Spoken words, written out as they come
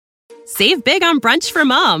Save big on brunch for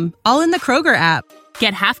mom, all in the Kroger app.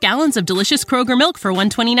 Get half gallons of delicious Kroger milk for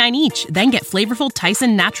 $1.29 each. Then get flavorful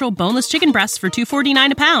Tyson natural boneless chicken breasts for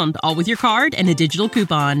 $2.49 a pound, all with your card and a digital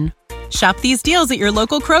coupon. Shop these deals at your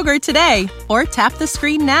local Kroger today, or tap the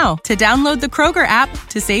screen now to download the Kroger app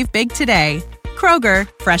to save big today. Kroger,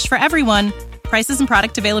 fresh for everyone. Prices and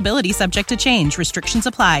product availability subject to change. Restrictions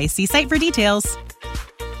apply. See site for details.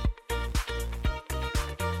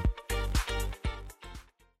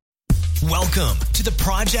 Welcome to the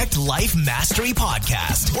Project Life Mastery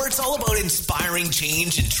Podcast, where it's all about inspiring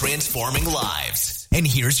change and transforming lives. And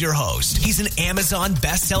here's your host. He's an Amazon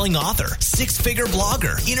best-selling author, six-figure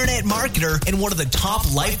blogger, internet marketer, and one of the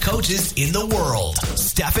top life coaches in the world,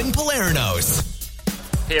 Stefan Palernos.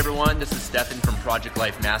 Hey everyone, this is Stefan from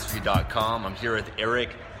ProjectLifeMastery.com. I'm here with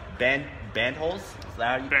Eric Bandholz. Is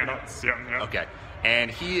that how you Bandholz, yeah. Okay.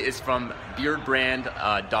 And he is from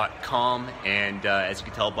BeardBrand.com, and as you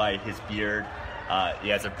can tell by his beard, he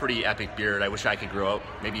has a pretty epic beard. I wish I could grow up,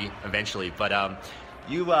 maybe eventually. But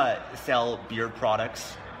you sell beard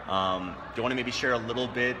products. Do you want to maybe share a little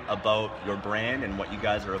bit about your brand and what you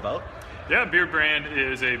guys are about? Yeah, BeardBrand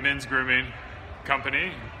is a men's grooming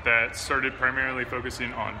company that started primarily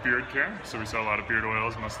focusing on beard care. So we sell a lot of beard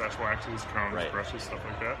oils, mustache waxes, combs, brushes, stuff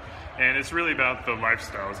like that. And it's really about the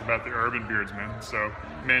lifestyle. It's about the urban beardsman. So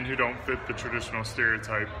men who don't fit the traditional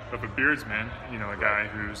stereotype of a beardsman, you know, a guy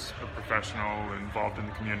who's a professional, involved in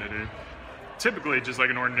the community, typically just like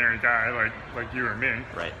an ordinary guy, like you or me.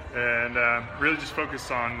 Right. And really just focus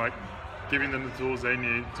on like giving them the tools they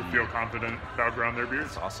need to feel confident about growing their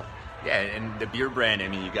beards. That's awesome. Yeah, and the beard brand, I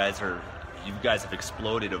mean, you guys have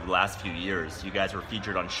exploded over the last few years. You guys were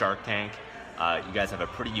featured on Shark Tank. You guys have a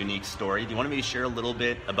pretty unique story. Do you want to maybe share a little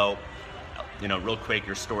bit about, real quick,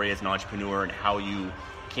 your story as an entrepreneur and how you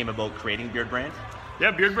came about creating BeardBrand?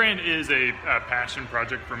 Yeah, BeardBrand is a passion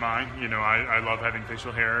project for mine. You know, I love having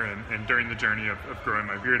facial hair, and during the journey of growing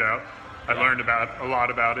my beard out, I learned a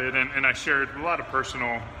lot about it, and I shared a lot of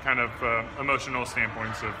personal, kind of emotional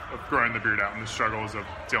standpoints of growing the beard out and the struggles of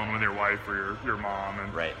dealing with your wife or your mom,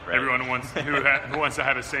 and everyone who wants to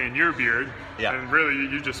have a say in your beard. Yeah. And really,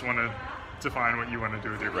 you just want to define what you want to do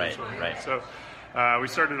with your facial hair. Right. So we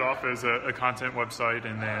started off as a content website,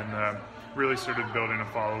 and then really started building a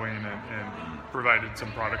following and provided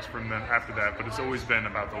some products from them after that. But it's always been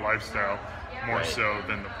about the lifestyle more so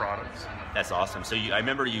than the products. That's awesome. So I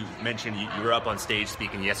remember you mentioned you were up on stage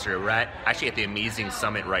speaking yesterday. We're actually at the Amazing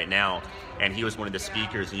Summit right now, and he was one of the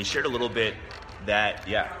speakers. And you shared a little bit that,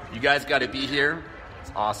 you guys got to be here.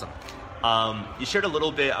 It's awesome. You shared a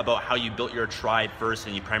little bit about how you built your tribe first,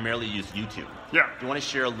 and you primarily used YouTube. Yeah. Do you want to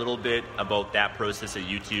share a little bit about that process of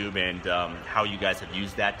YouTube and how you guys have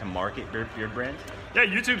used that to market BeardBrand? Yeah,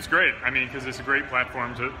 YouTube's great. I mean, because it's a great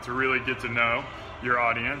platform to really get to know your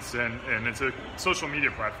audience, and it's a social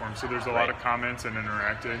media platform, so there's a lot of comments and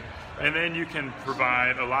interacting. And then you can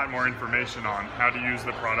provide a lot more information on how to use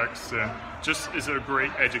the products, and just is a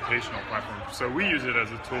great educational platform. So we use it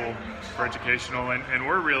as a tool for educational, and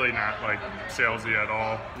we're really not like salesy at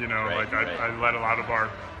all. I let a lot of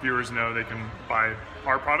our viewers know they can buy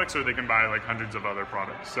our products or they can buy like hundreds of other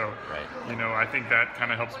products. So, I think that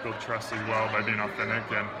kind of helps build trust as well by being authentic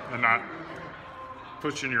and not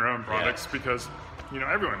pushing your own products because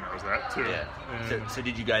everyone knows that too. Yeah. So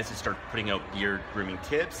did you guys just start putting out beard grooming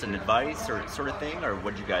tips and advice or sort of thing, or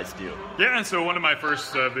what did you guys do? Yeah, and so one of my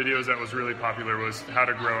first videos that was really popular was how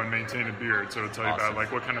to grow and maintain a beard. So it'll tell you about like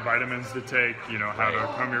what kind of vitamins to take, how to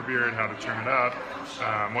comb your beard, how to trim it up,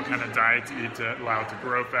 what kind of diet to eat to allow it to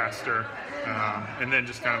grow faster, and then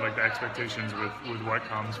just kind of like the expectations with what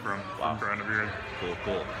comes from growing a beard.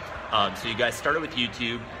 Cool. So you guys started with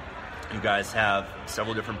YouTube. You guys have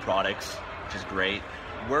several different products, which is great.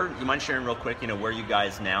 You mind sharing real quick, where are you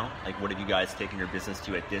guys now? Like, what have you guys taken your business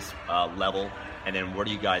to at this level? And then where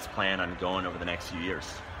do you guys plan on going over the next few years?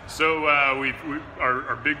 So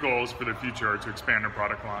our big goals for the future are to expand our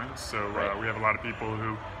product lines. So we have a lot of people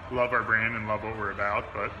who love our brand and love what we're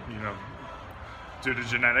about, but, due to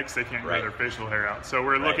genetics, they can't grow their facial hair out. So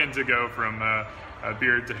we're looking to go from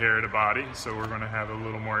beard to hair to body. So we're going to have a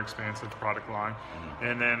little more expansive product line. Mm-hmm.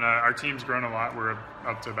 And then our team's grown a lot. We're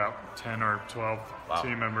up to about 10 or 12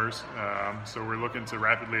 team members. So we're looking to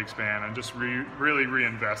rapidly expand and just really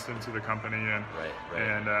reinvest into the company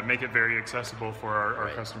and make it very accessible for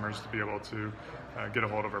our customers to be able to get a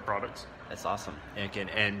hold of our products. That's awesome.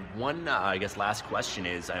 And one, last question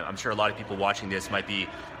is, I'm sure a lot of people watching this might be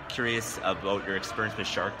curious about your experience with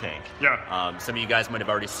Shark Tank. Yeah. Some of you guys might have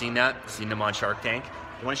already seen them on Shark Tank.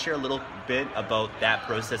 You want to share a little bit about that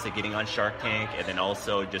process of getting on Shark Tank, and then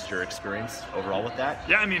also just your experience overall with that?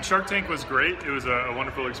 Yeah, I mean, Shark Tank was great. It was a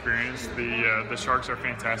wonderful experience. The sharks are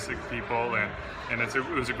fantastic people, and it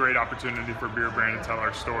was a great opportunity for BeardBrand to tell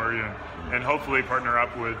our story and hopefully partner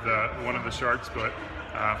up with one of the sharks. But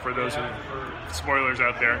for those spoilers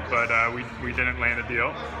out there, but we didn't land a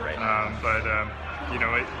deal. Right.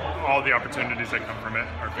 All the opportunities that come from it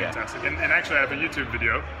are fantastic. And actually, I have a YouTube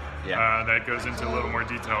video that goes into a little more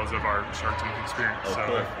details of our Shark Tank experience. Oh, so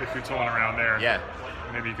cool. if you're tooling around there,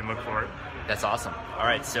 maybe you can look for it. That's awesome. All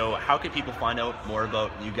right, so how can people find out more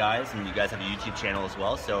about you guys? And you guys have a YouTube channel as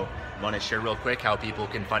well, so you want to share real quick how people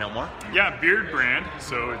can find out more? Yeah, BeardBrand.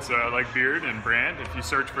 So it's like beard and brand. If you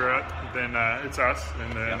search for it, then it's us.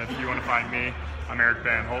 And then if you want to find me, I'm Eric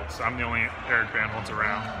Bandholz. I'm the only Eric Bandholz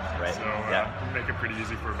around. Right. So make it pretty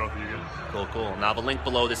easy for both of you guys. Cool. Now, I have a link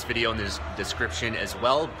below this video in the description as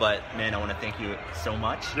well. But, man, I want to thank you so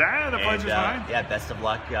much. Yeah, the pleasure's mine. Yeah, best of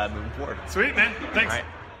luck moving forward. Sweet, man. Thanks. All right.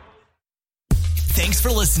 Thanks for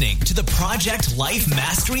listening to the Project Life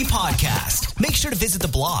Mastery Podcast. Make sure to visit the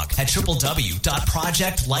blog at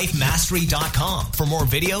www.projectlifemastery.com for more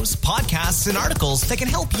videos, podcasts, and articles that can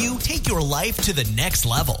help you take your life to the next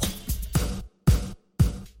level.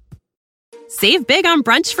 Save big on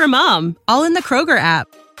brunch for mom, all in the Kroger app.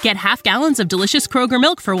 Get half gallons of delicious Kroger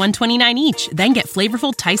milk for $1.29 each. Then get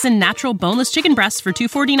flavorful Tyson natural boneless chicken breasts for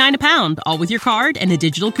 $2.49 a pound, all with your card and a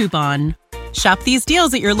digital coupon. Shop these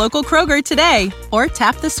deals at your local Kroger today, or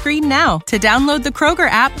tap the screen now to download the Kroger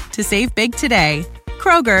app to save big today.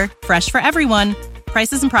 Kroger, fresh for everyone.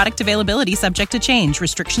 Prices and product availability subject to change.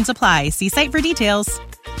 Restrictions apply. See site for details.